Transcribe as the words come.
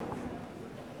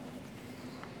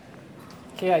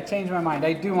Okay, I changed my mind.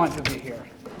 I do want to be here.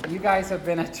 You guys have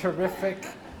been a terrific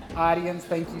audience.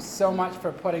 Thank you so much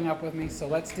for putting up with me. So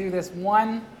let's do this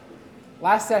one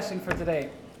last session for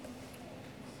today.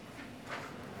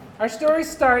 Our story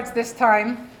starts this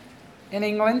time in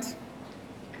England.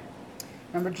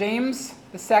 Remember, James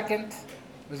II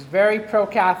was very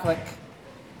pro-Catholic,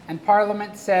 and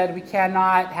Parliament said we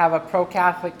cannot have a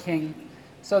pro-Catholic king.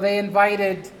 So they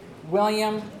invited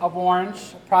William of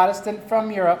Orange, a Protestant from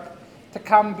Europe, to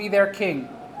come be their king.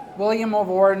 William of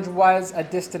Orange was a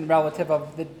distant relative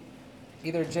of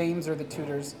either James or the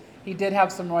Tudors. He did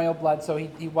have some royal blood, so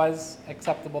he was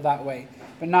acceptable that way,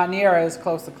 but not near as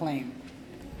close a claim.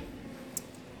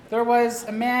 There was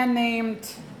a man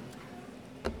named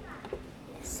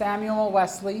Samuel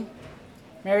Wesley,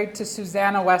 married to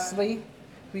Susanna Wesley,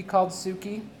 who he called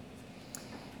Suki.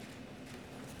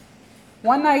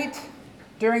 One night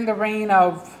during the reign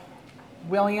of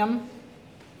William,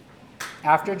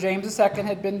 after James II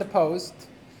had been deposed,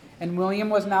 and William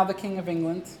was now the King of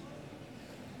England,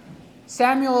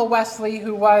 Samuel Wesley,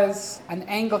 who was an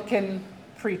Anglican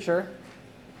preacher,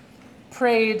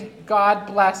 prayed, "God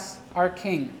bless our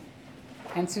King,"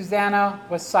 and Susanna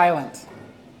was silent.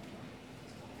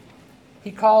 He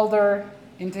called her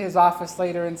into his office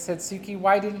later and said, "Suki,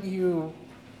 why didn't you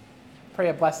pray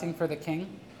a blessing for the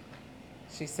king?"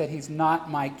 She said, "He's not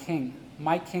my king.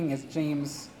 My king is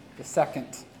James II.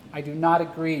 I do not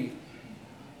agree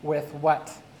with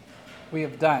what we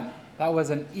have done." That was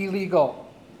an illegal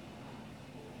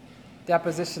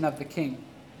deposition of the king,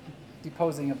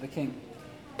 deposing of the king.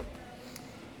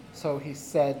 So he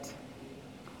said,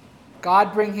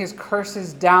 "God bring his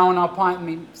curses down upon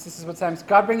me." This is what Sam says.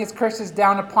 "God bring his curses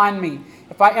down upon me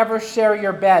if I ever share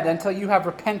your bed until you have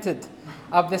repented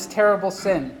of this terrible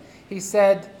sin." He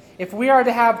said, "If we are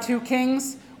to have two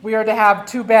kings, we are to have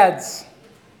two beds."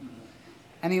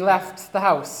 And he left the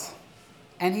house.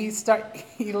 And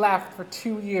he left for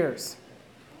 2 years.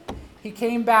 He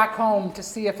came back home to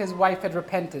see if his wife had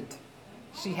repented.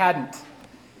 She hadn't.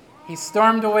 He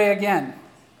stormed away again.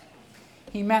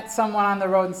 He met someone on the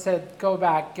road and said, "Go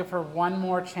back, give her one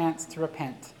more chance to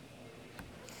repent."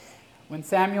 When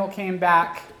Samuel came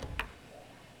back,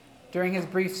 during his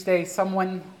brief stay,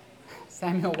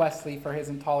 Samuel Wesley, for his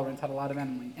intolerance, had a lot of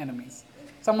enemies.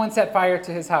 Someone set fire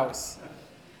to his house.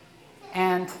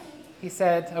 And he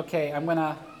said, "Okay, I'm going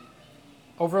to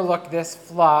overlook this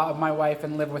flaw of my wife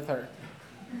and live with her."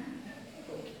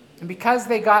 And because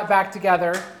they got back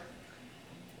together,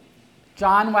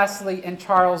 John Wesley and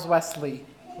Charles Wesley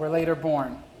were later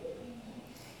born.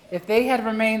 If they had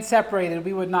remained separated,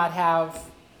 we would not have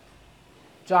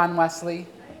John Wesley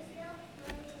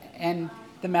and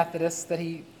the Methodists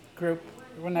group.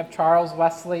 We wouldn't have Charles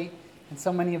Wesley and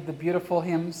so many of the beautiful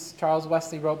hymns. Charles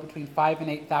Wesley wrote between 5,000 and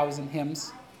 8,000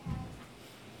 hymns.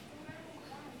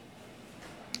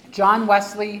 John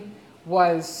Wesley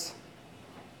was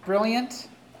brilliant,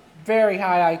 very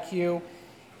high IQ,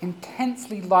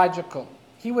 intensely logical.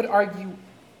 He would argue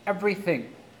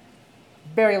everything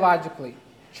very logically.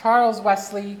 Charles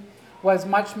Wesley was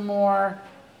much more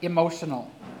emotional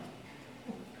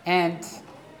and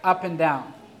up and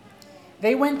down.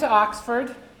 They went to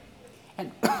Oxford,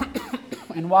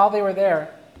 and while they were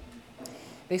there,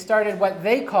 they started what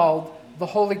they called the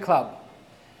Holy Club.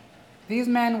 These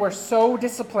men were so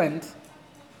disciplined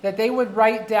that they would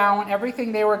write down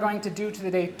everything they were going to do to the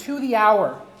day, to the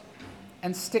hour,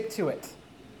 and stick to it.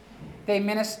 They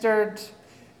ministered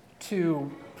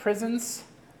to prisons.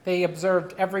 They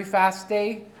observed every fast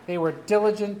day. They were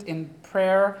diligent in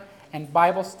prayer and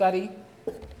Bible study.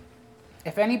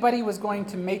 If anybody was going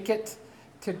to make it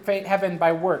to heaven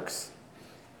by works,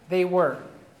 they were.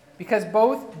 Because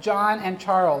both John and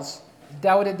Charles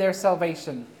doubted their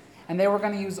salvation, and they were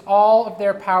going to use all of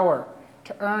their power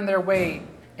to earn their way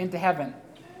into heaven.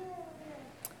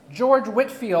 George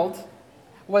Whitefield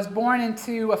was born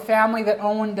into a family that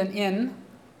owned an inn,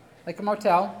 like a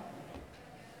motel.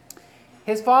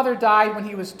 His father died when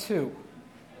he was 2.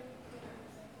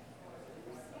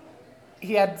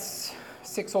 He had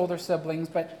 6 older siblings,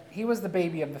 but he was the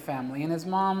baby of the family, and his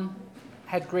mom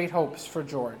had great hopes for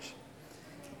George.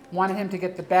 Wanted him to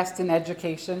get the best in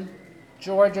education.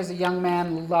 George, as a young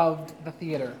man, loved the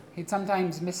theater. He'd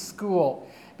sometimes miss school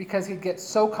because he'd get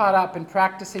so caught up in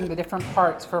practicing the different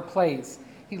parts for plays.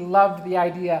 He loved the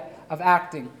idea of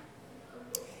acting.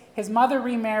 His mother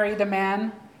remarried a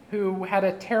man who had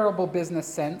a terrible business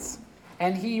sense,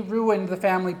 and he ruined the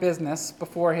family business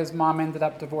before his mom ended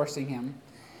up divorcing him.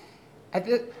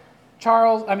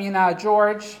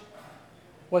 George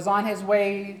was on his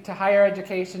way to higher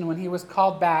education when he was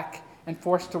called back and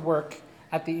forced to work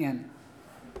at the inn.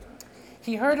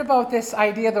 He heard about this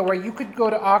idea, though, where you could go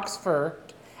to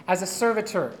Oxford as a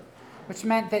servitor, which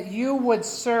meant that you would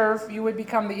serve, you would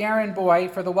become the errand boy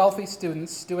for the wealthy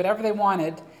students, do whatever they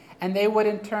wanted, and they would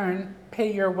in turn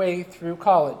pay your way through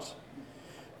college.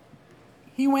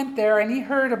 He went there and he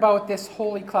heard about this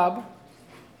holy club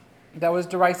that was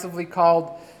derisively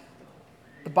called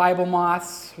the Bible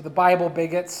Moths, or the Bible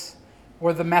Bigots,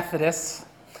 or the Methodists.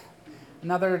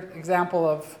 Another example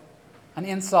of an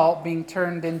insult being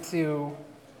turned into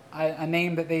a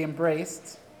name that they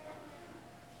embraced.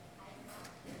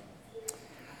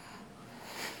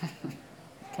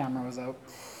 Camera was out.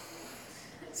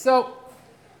 So,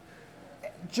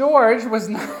 George was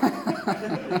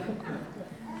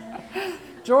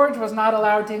not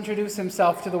allowed to introduce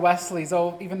himself to the Wesleys,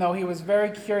 even though he was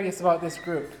very curious about this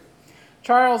group.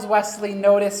 Charles Wesley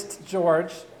noticed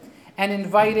George and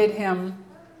invited him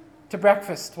to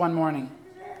breakfast one morning.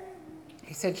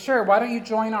 He said, "Sure, why don't you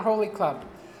join our holy club?"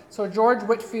 So George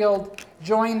Whitefield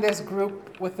joined this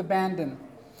group with abandon.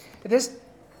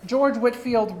 George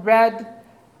Whitefield read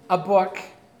a book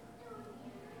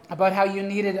about how you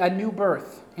needed a new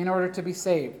birth in order to be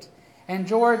saved. And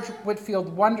George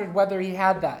Whitefield wondered whether he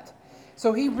had that.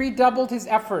 So he redoubled his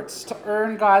efforts to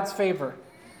earn God's favor.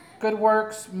 Good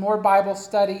works, more Bible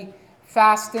study,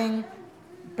 fasting,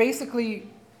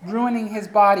 basically ruining his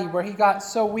body where he got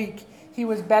so weak, he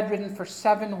was bedridden for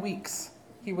 7 weeks.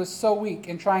 He was so weak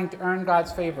in trying to earn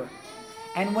God's favor.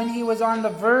 And when he was on the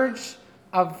verge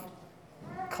of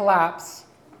collapse,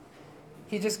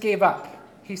 he just gave up.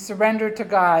 He surrendered to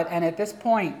God, and at this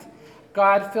point,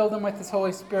 God filled him with his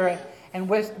Holy Spirit, and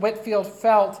Whitefield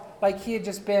felt like he had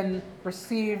just been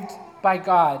received by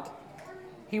God.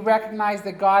 He recognized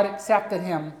that God accepted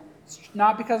him,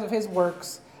 not because of his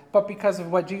works, but because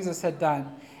of what Jesus had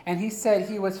done. And he said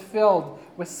he was filled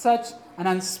with such an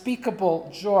unspeakable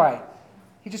joy.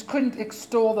 He just couldn't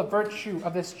extol the virtue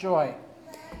of this joy.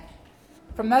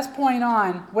 From this point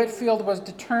on, Whitefield was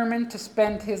determined to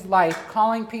spend his life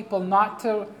calling people not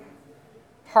to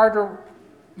harder,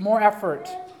 more effort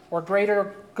or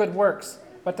greater good works,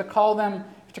 but to call them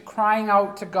to crying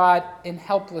out to God in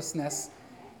helplessness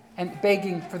and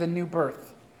begging for the new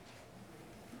birth.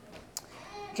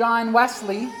 John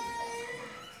Wesley,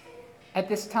 at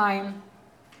this time,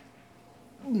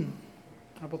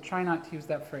 I will try not to use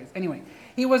that phrase. Anyway,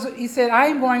 he said, "I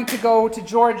am going to go to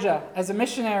Georgia as a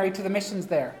missionary to the missions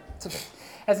there,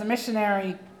 as a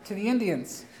missionary to the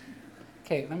Indians."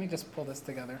 Okay, let me just pull this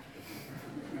together.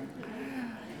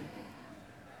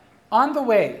 On the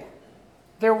way,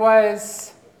 there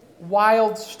was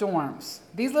wild storms.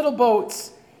 These little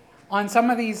boats on some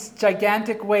of these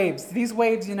gigantic waves, these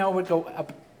waves, would go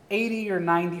up 80 or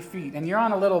 90 feet, and you're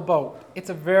on a little boat. It's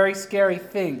a very scary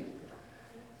thing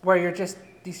where you're just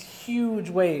these huge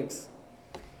waves.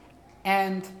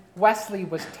 And Wesley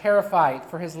was terrified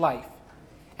for his life.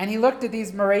 And he looked at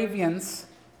these Moravians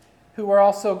who were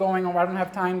also going, I don't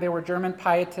have time, they were German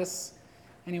pietists.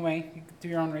 Anyway, you can do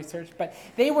your own research. But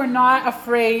they were not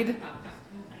afraid.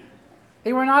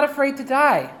 They were not afraid to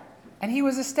die. And he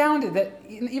was astounded that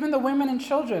even the women and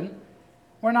children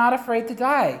were not afraid to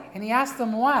die. And he asked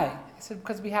them why. He said,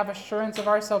 because we have assurance of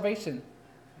our salvation.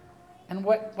 And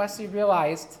what Wesley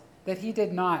realized that he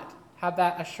did not have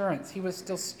that assurance. He was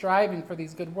still striving for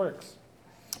these good works.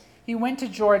 He went to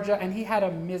Georgia and he had a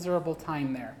miserable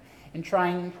time there in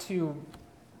trying to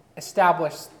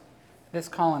establish this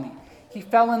colony. He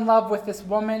fell in love with this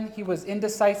woman. He was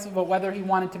indecisive about whether he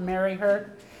wanted to marry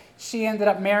her. She ended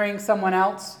up marrying someone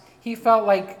else. He felt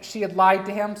like she had lied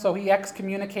to him, so he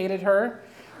excommunicated her,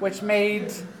 which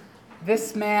made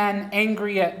this man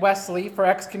angry at Wesley for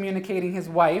excommunicating his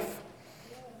wife.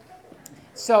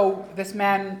 So this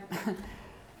man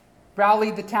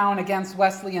rallied the town against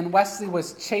Wesley, and Wesley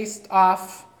was chased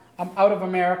off out of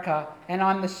America. And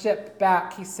on the ship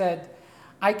back, he said,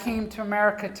 "I came to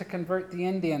America to convert the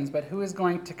Indians, but who is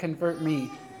going to convert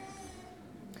me?"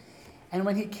 And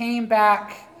when he came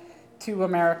back to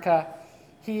America,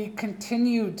 he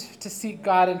continued to seek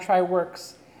God and try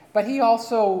works. But he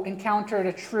also encountered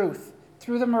a truth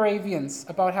through the Moravians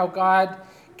about how God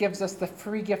gives us the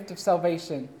free gift of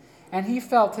salvation. And he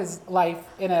felt his life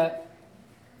in a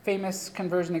famous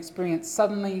conversion experience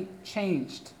suddenly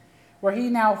changed, where he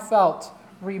now felt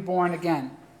reborn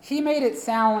again. He made it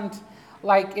sound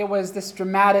like it was this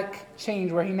dramatic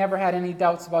change where he never had any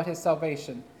doubts about his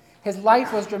salvation. His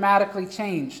life was dramatically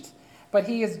changed, but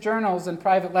his journals and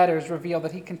private letters reveal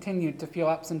that he continued to feel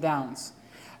ups and downs.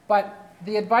 But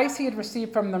the advice he had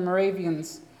received from the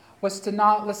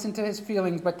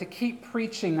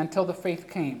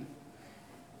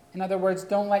In other words,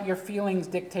 don't let your feelings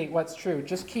dictate what's true.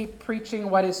 Just keep preaching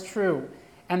what is true,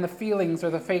 and the feelings or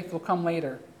the faith will come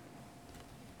later.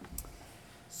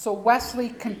 So Wesley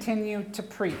continued to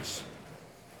preach.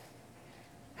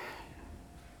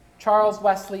 Charles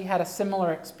Wesley had a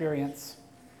similar experience.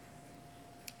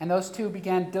 And those two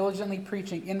began diligently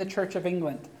preaching in the Church of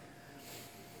England.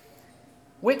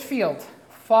 Whitefield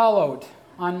followed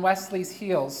on Wesley's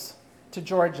heels to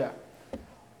Georgia.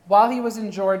 While he was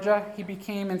in Georgia, he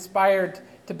became inspired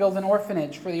to build an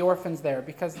orphanage for the orphans there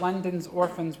because London's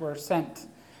orphans were sent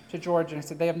to Georgia. And he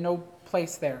said they have no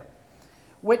place there.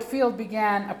 Whitefield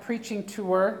began a preaching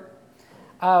tour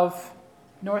of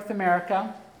North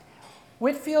America.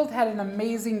 Whitefield had an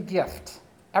amazing gift.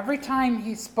 Every time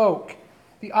he spoke,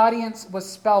 the audience was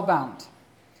spellbound.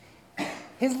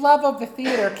 His love of the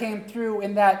theater came through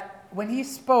in that when he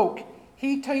spoke,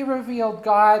 he revealed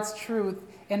God's truth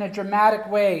in a dramatic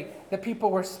way that people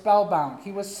were spellbound.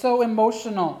 He was so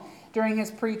emotional during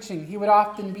his preaching. He would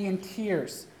often be in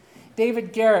tears.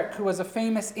 David Garrick, who was a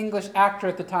famous English actor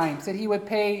at the time, said he would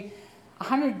pay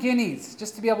 100 guineas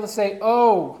just to be able to say,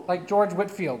 "Oh," like George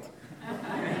Whitefield.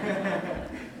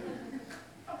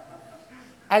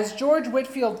 As George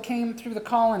Whitefield came through the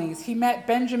colonies, he met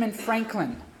Benjamin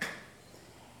Franklin.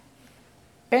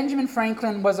 Benjamin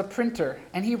Franklin was a printer,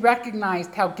 and he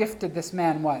recognized how gifted this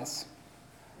man was.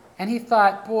 And he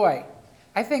thought, boy,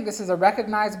 I think this is a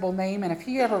recognizable name, and if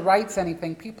he ever writes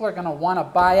anything, people are going to want to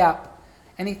buy up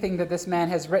anything that this man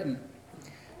has written.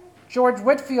 George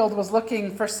Whitefield was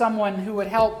looking for someone who would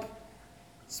help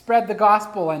spread the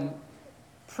gospel and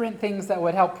print things that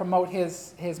would help promote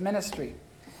his ministry.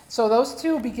 So those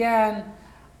two began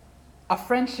a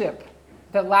friendship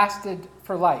that lasted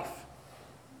for life.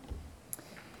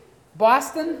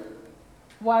 Boston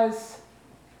was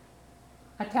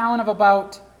a town of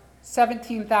about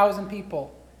 17,000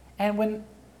 people. And when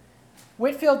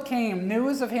Whitefield came,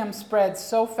 news of him spread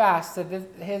so fast that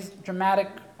his dramatic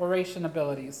oration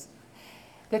abilities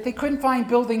that they couldn't find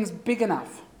buildings big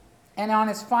enough. And on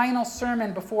his final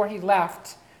sermon before he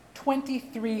left,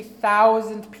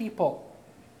 23,000 people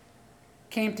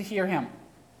came to hear him.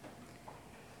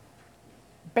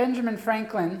 Benjamin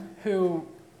Franklin, who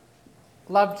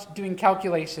loved doing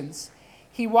calculations,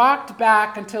 he walked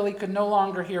back until he could no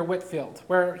longer hear Whitefield,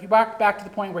 where he walked back to the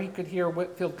point where he could hear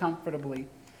Whitefield comfortably,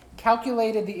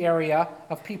 calculated the area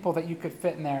of people that you could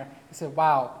fit in there. He said,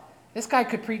 wow, this guy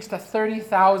could preach to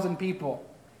 30,000 people.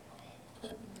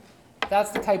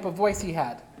 That's the type of voice he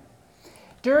had.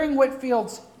 During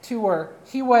Whitefield's tour,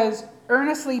 he was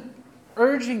earnestly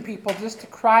urging people just to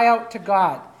cry out to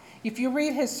God. If you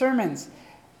read his sermons,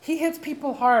 he hits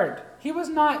people hard. He was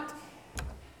not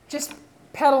just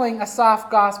peddling a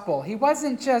soft gospel. He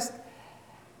wasn't just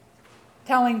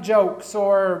telling jokes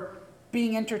or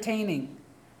being entertaining.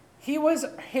 He was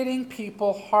hitting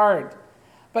people hard.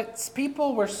 But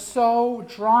people were so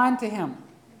drawn to him.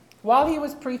 While he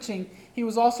was preaching, he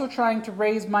was also trying to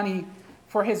raise money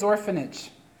for his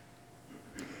orphanage,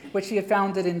 which he had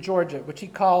founded in Georgia, which he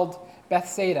called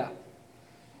Bethsaida.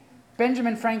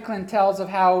 Benjamin Franklin tells of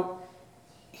how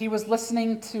he was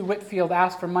listening to Whitefield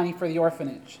ask for money for the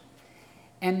orphanage.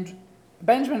 And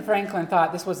Benjamin Franklin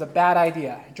thought this was a bad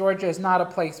idea. Georgia is not a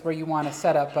place where you want to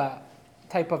set up a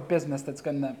type of business that's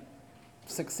going to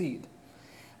succeed.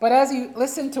 But as he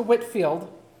listened to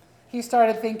Whitefield, he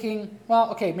started thinking, well,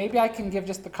 okay, maybe I can give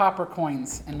just the copper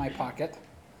coins in my pocket.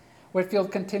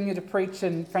 Whitefield continued to preach,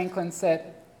 and Franklin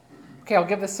said, okay, I'll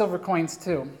give the silver coins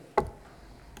too.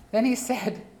 Then he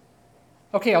said,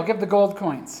 okay, I'll give the gold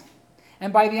coins.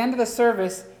 And by the end of the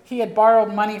service, he had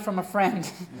borrowed money from a friend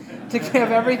to give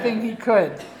everything he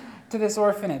could to this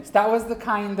orphanage. That was the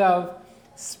kind of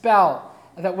spell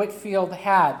that Whitefield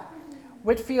had.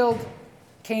 Whitefield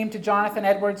came to Jonathan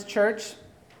Edwards' church,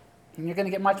 and you're going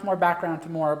to get much more background to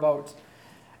more about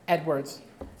Edwards.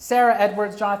 Sarah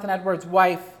Edwards, Jonathan Edwards'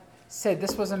 wife, said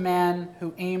this was a man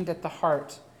who aimed at the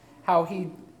heart, how he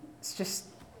just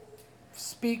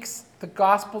speaks the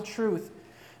gospel truth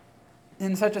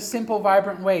in such a simple,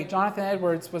 vibrant way. Jonathan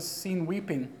Edwards was seen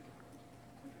weeping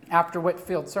after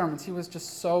Whitefield's sermons. He was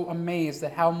just so amazed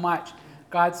at how much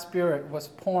God's Spirit was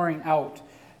pouring out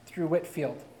through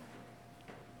Whitefield.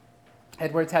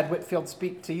 Edwards had Whitefield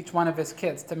speak to each one of his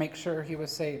kids to make sure he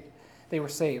was saved. They were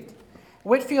saved.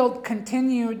 Whitefield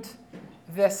continued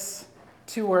this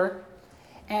tour,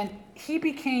 and he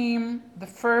became the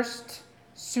first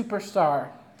superstar,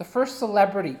 the first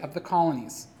celebrity of the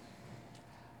colonies.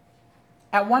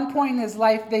 At one point in his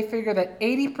life, they figure that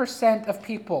 80% of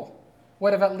people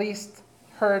would have at least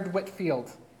heard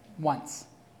Whitefield once.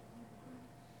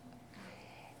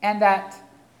 And that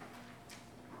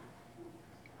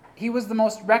He was the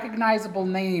most recognizable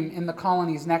name in the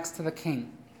colonies next to the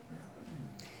king.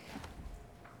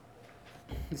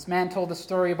 This man told a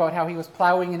story about how he was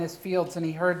plowing in his fields and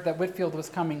he heard that Whitefield was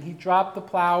coming. He dropped the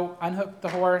plow, unhooked the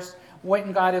horse, went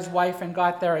and got his wife and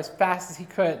got there as fast as he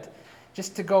could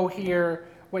just to go hear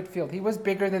Whitefield. He was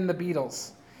bigger than the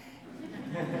Beatles.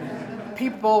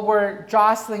 People were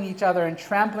jostling each other and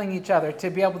trampling each other to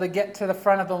be able to get to the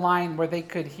front of the line where they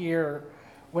could hear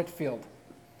Whitefield.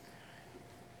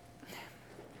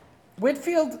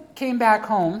 Whitefield came back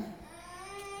home,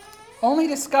 only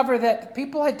to discover that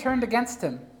people had turned against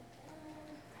him.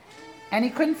 And he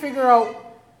couldn't figure out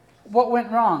what went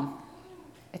wrong.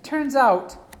 It turns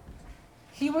out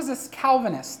he was a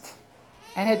Calvinist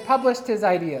and had published his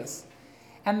ideas.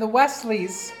 And the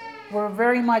Wesleys were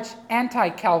very much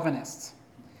anti-Calvinists.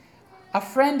 A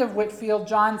friend of Whitefield,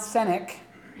 John Cennick,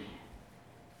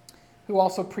 who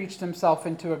also preached himself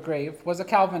into a grave, was a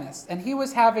Calvinist. And he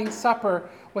was having supper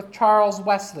with Charles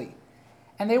Wesley.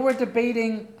 And they were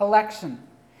debating election.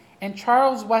 And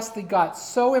Charles Wesley got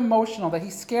so emotional that he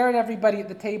scared everybody at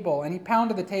the table. And he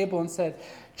pounded the table and said,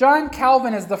 "John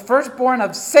Calvin is the firstborn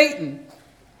of Satan."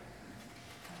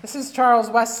 This is Charles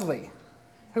Wesley,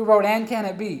 who wrote "And Can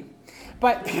It Be?"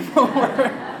 But people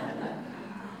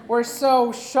were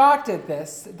so shocked at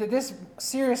this that this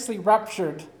seriously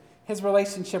ruptured his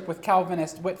relationship with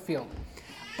Calvinist Whitefield.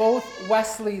 Both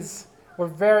Wesleys were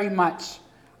very much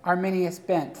Arminius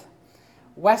bent.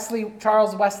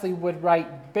 Charles Wesley would write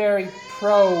very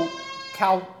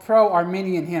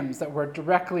pro-Arminian hymns that were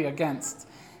directly against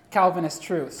Calvinist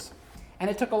truths.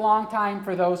 And it took a long time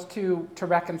for those two to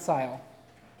reconcile.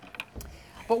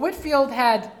 But Whitefield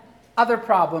had other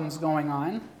problems going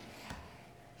on.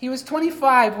 He was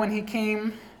 25 when he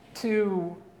came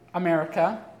to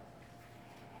America.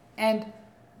 And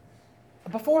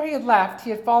before he had left, he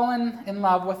had fallen in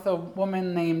love with a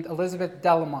woman named Elizabeth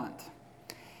Delamont.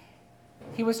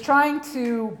 He was trying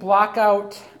to block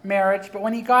out marriage, but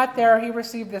when he got there, he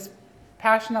received this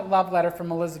passionate love letter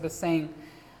from Elizabeth saying,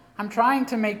 "I'm trying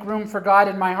to make room for God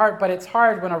in my heart, but it's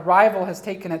hard when a rival has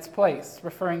taken its place,"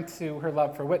 referring to her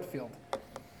love for Whitefield.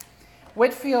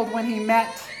 Whitefield, when he met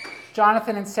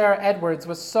Jonathan and Sarah Edwards,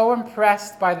 was so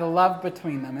impressed by the love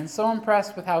between them and so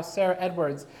impressed with how Sarah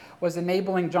Edwards was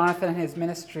enabling Jonathan in his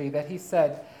ministry that he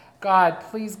said, "God,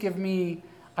 please give me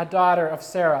a daughter of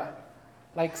Sarah,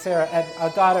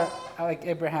 a daughter like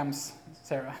Abraham's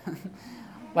Sarah,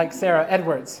 like Sarah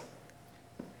Edwards."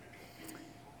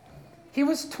 He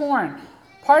was torn.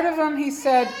 Part of him, he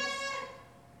said,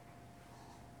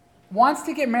 wants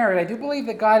to get married. I do believe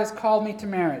that God has called me to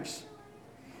marriage.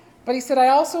 But he said, I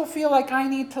also feel like I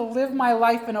need to live my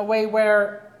life in a way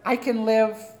where I can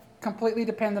live completely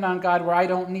dependent on God, where I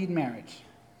don't need marriage.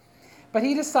 But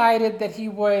he decided that he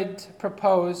would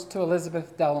propose to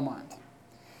Elizabeth Delamont.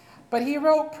 But he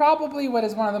wrote probably what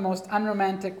is one of the most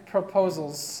unromantic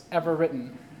proposals ever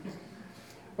written,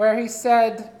 where he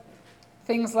said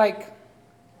things like,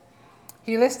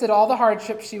 he listed all the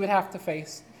hardships she would have to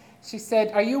face. She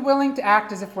said, "Are you willing to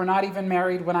act as if we're not even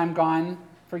married when I'm gone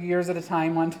for years at a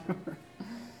time on tour?"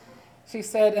 She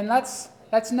said, "And let's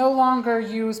no longer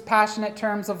use passionate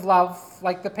terms of love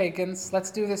like the pagans. Let's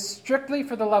do this strictly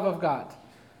for the love of God."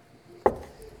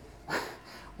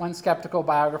 One skeptical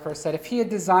biographer said, if he had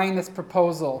designed this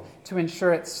proposal to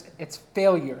ensure its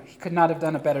failure, he could not have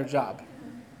done a better job.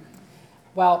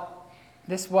 Well,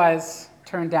 this was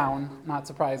turned down, not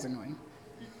surprisingly.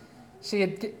 She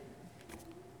had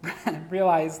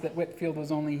realized that Whitefield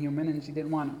was only human and she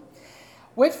didn't want him.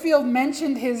 Whitefield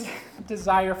mentioned his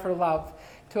desire for love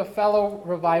to a fellow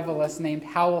revivalist named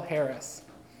Howell Harris.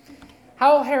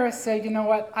 Howell Harris said, "You know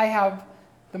what? I have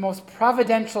the most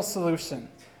providential solution.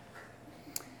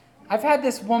 I've had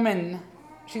this woman,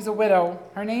 she's a widow,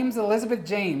 her name's Elizabeth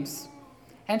James,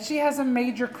 and she has a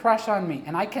major crush on me,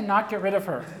 and I cannot get rid of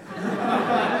her."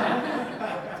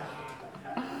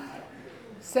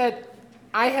 Said,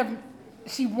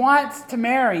 she wants to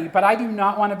marry, but I do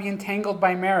not want to be entangled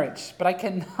by marriage, but I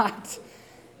cannot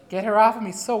get her off of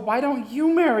me, so why don't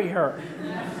you marry her?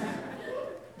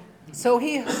 So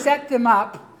he set them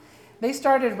up. They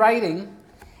started writing,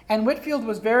 and Whitefield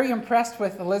was very impressed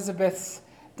with Elizabeth's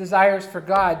desires for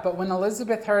God, but when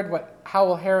Elizabeth heard what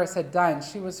Howell Harris had done,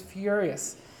 she was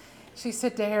furious. She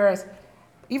said to Harris,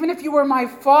 "Even if you were my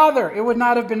father, it would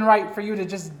not have been right for you to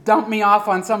just dump me off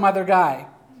on some other guy."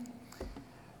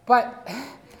 But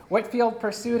Whitefield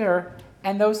pursued her,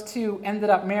 and those two ended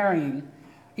up marrying,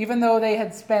 even though they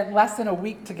had spent less than a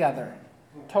week together,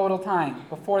 total time,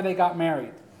 before they got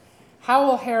married.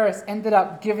 Howell Harris ended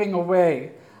up giving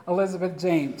away Elizabeth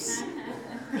James.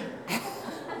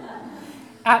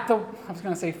 At the, I was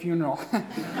going to say funeral.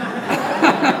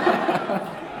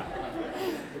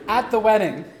 At the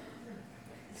wedding.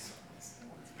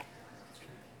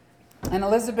 And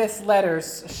Elizabeth's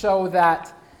letters show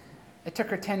that it took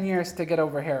her 10 years to get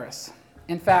over Harris.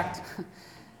 In fact,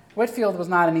 Whitefield was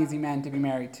not an easy man to be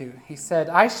married to. He said,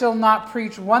 "I shall not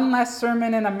preach one less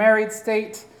sermon in a married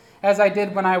state as I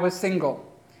did when I was single."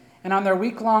 And on their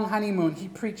week-long honeymoon, he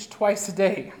preached twice a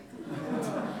day.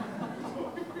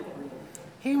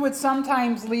 He would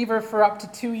sometimes leave her for up to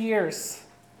 2 years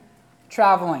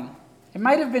traveling. It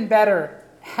might have been better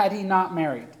had he not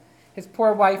married. His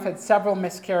poor wife had several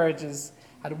miscarriages,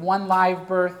 had one live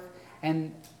birth,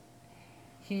 and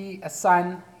a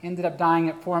son, ended up dying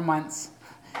at 4 months.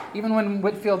 Even when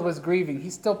Whitefield was grieving, he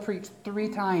still preached 3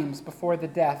 times before the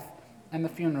death and the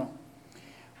funeral.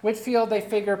 Whitefield, they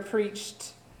figure,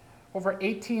 preached over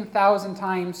 18,000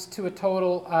 times to a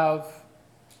total of,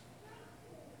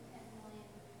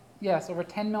 over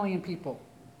 10 million people.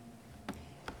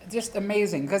 Just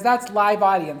amazing, because that's live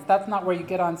audience. That's not where you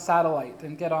get on satellite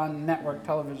and get on network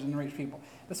television and reach people.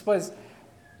 This was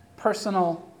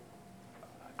personal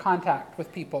contact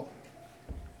with people.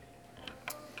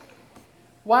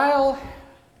 While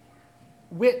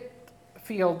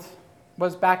Whitefield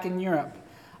was back in Europe,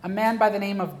 a man by the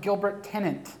name of Gilbert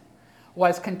Tennant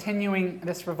was continuing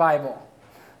this revival.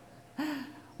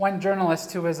 One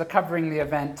journalist who was covering the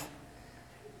event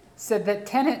said that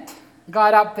Tennant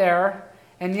got up there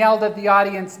and yelled at the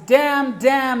audience, "Damned,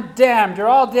 damned, damned, you're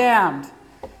all damned."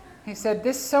 He said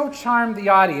this so charmed the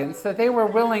audience that they were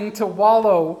willing to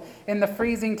wallow in the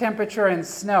freezing temperature and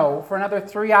snow for another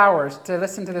 3 hours to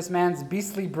listen to this man's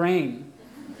beastly brain.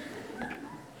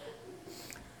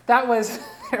 That was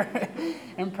their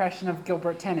impression of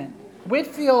Gilbert Tennant.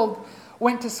 Whitefield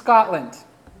went to Scotland,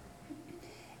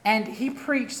 and he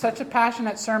preached such a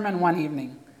passionate sermon one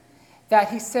evening that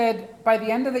he said by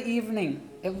the end of the evening,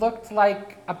 it looked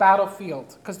like a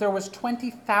battlefield, because there was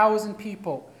 20,000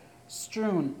 people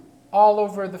strewn all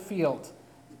over the field.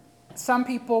 Some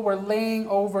people were laying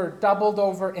over, doubled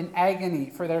over in agony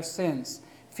for their sins,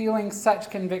 feeling such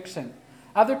conviction.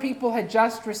 Other people had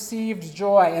just received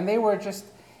joy, and they were just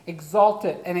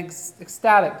exalted and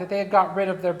ecstatic that they had got rid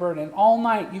of their burden. All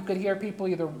night you could hear people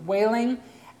either wailing,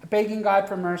 begging God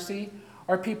for mercy,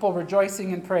 or people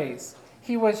rejoicing in praise.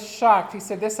 He was shocked. He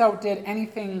said, "This outdid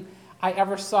anything I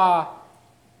ever saw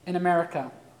in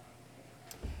America."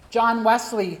 John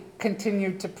Wesley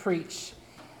continued to preach.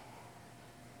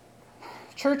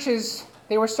 Churches,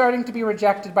 they were starting to be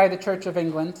rejected by the Church of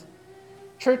England.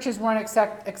 Churches weren't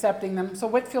accepting them. So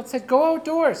Whitefield said, "Go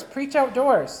outdoors, preach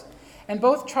outdoors." And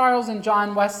both Charles and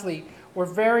John Wesley were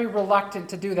very reluctant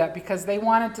to do that because they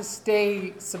wanted to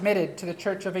stay submitted to the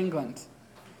Church of England.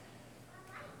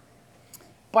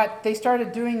 But they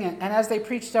started doing it, and as they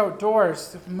preached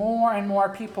outdoors, more and more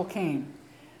people came.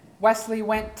 Wesley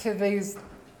went to the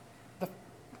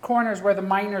corners where the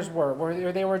miners were,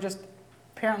 where they were just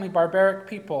apparently barbaric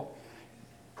people,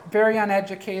 very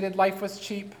uneducated. Life was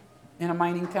cheap in a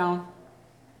mining town.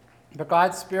 But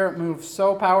God's Spirit moved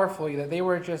so powerfully that they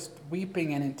were just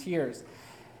weeping and in tears.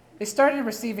 They started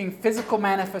receiving physical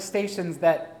manifestations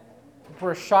that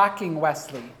were shocking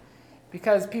Wesley,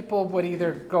 because people would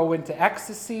either go into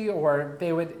ecstasy or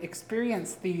they would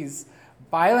experience these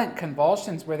violent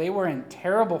convulsions where they were in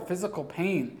terrible physical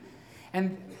pain.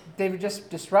 And they would just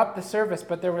disrupt the service,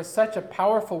 but there was such a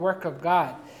powerful work of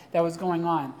God that was going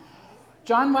on.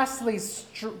 John Wesley's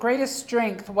greatest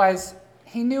strength was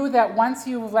he knew that once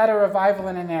you led a revival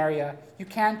in an area, you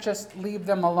can't just leave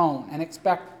them alone and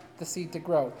expect the seed to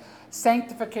grow.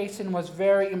 Sanctification was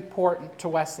very important to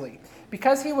Wesley.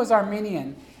 Because he was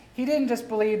Arminian, he didn't just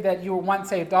believe that you were once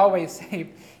saved, always saved.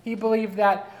 He believed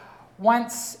that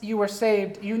once you were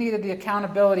saved, you needed the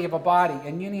accountability of a body,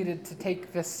 and you needed to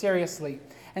take this seriously.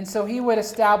 And so he would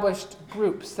establish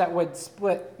groups that would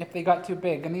split if they got too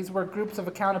big. And these were groups of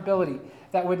accountability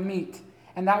that would meet.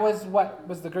 And that was what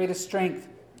was the greatest strength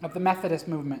of the Methodist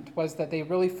movement, was that they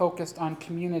really focused on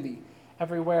community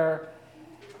everywhere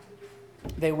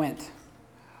they went.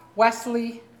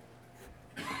 Wesley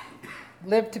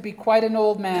lived to be quite an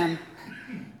old man,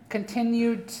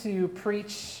 continued to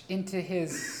preach into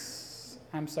his,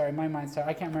 I can't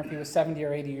remember if he was 70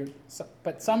 or 80,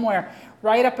 but somewhere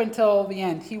right up until the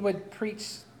end, he would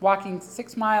preach walking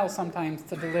 6 miles sometimes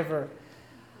to deliver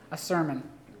a sermon.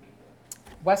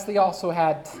 Wesley also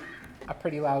had a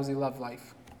pretty lousy love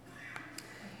life.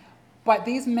 But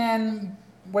these men,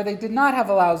 where they did not have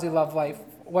a lousy love life,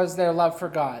 was their love for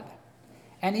God.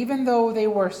 And even though they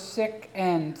were sick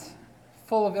and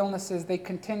full of illnesses, they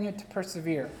continued to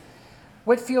persevere.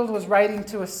 Whitefield was writing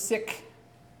to a sick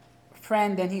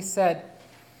friend, and he said,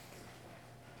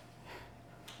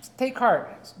 take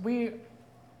heart. We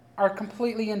are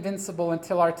completely invincible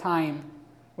until our time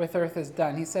with earth is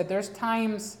done. He said, there's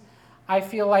times I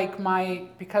feel like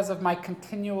because of my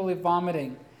continually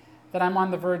vomiting, that I'm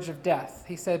on the verge of death.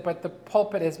 He said, but the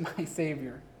pulpit is my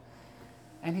savior.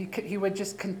 And he would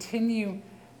just continue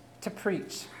to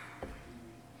preach.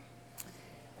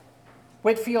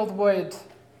 Whitefield would,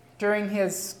 during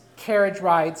his carriage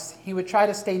rides, he would try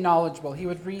to stay knowledgeable. He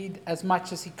would read as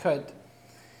much as he could.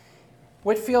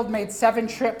 Whitefield made 7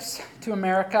 trips to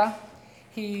America.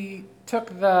 He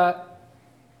took the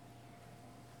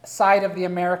side of the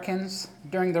Americans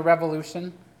during the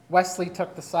Revolution. Wesley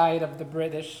took the side of the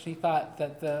British. He thought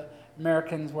that the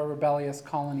Americans were rebellious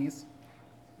colonies.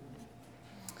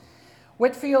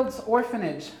 Whitefield's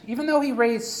orphanage, even though he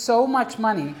raised so much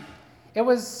money, it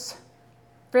was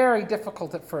very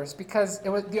difficult at first because it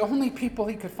was the only people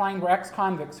he could find were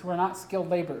ex-convicts who were not skilled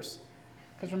laborers.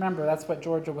 Because remember, that's what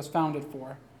Georgia was founded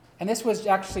for. And this was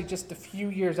actually just a few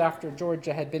years after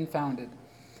Georgia had been founded.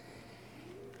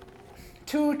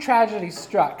 2 tragedies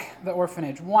struck the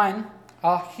orphanage. One,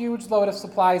 a huge load of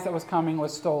supplies that was coming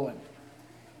was stolen,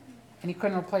 and he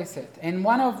couldn't replace it. And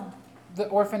one of the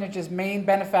orphanage's main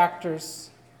benefactors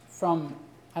from,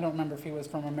 I don't remember if he was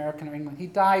from America or England, he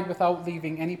died without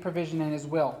leaving any provision in his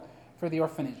will for the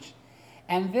orphanage.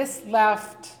 And this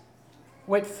left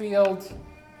Whitefield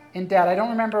in debt. I don't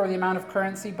remember the amount of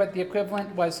currency, but the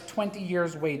equivalent was 20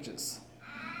 years' wages.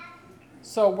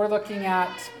 So we're looking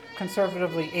at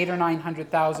conservatively $800,000 or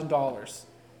 $900,000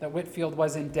 that Whitefield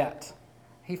was in debt.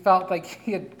 He felt like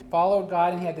he had followed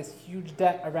God and he had this huge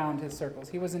debt around his circles.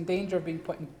 He was in danger of being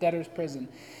put in debtor's prison.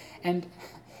 And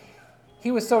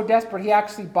he was so desperate, he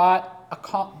actually bought a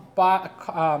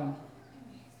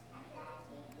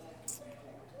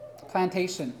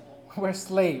plantation where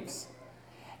slaves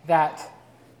that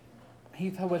he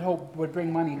would hope would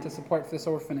bring money to support this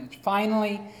orphanage.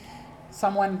 Finally,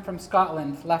 someone from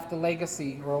Scotland left a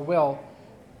legacy or a will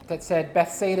that said,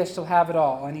 Bethsaida shall have it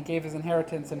all. And he gave his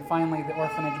inheritance, and finally the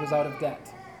orphanage was out of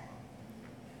debt.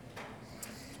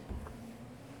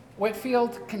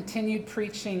 Whitefield continued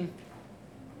preaching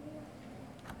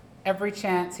every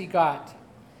chance he got.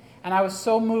 And I was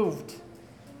so moved.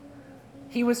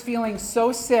 He was feeling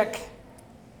so sick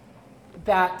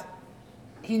that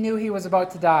he knew he was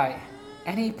about to die.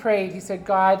 And he prayed. He said,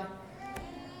 God,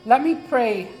 let me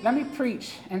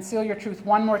preach and seal your truth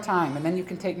one more time, and then you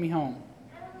can take me home.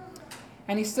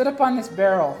 And he stood up on this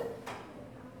barrel.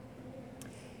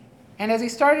 And as he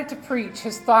started to preach,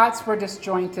 his thoughts were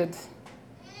disjointed.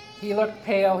 He looked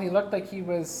pale. He looked like he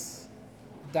was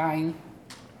dying.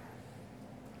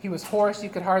 He was hoarse. You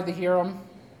could hardly hear him.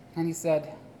 And he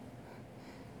said,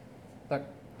 look,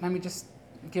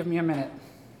 give me a minute.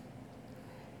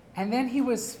 And then he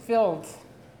was filled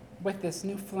with this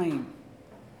new flame.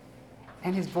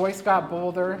 And his voice got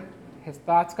bolder. His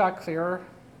thoughts got clearer.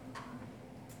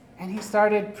 And he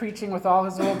started preaching with all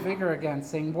his old vigor again,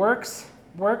 saying, works.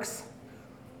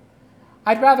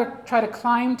 I'd rather try to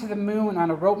climb to the moon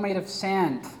on a rope made of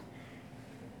sand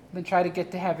than try to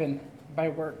get to heaven by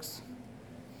works.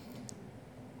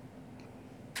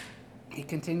 He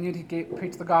continued,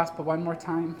 preached the gospel one more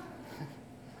time,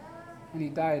 and he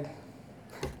died.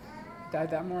 He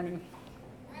died that morning.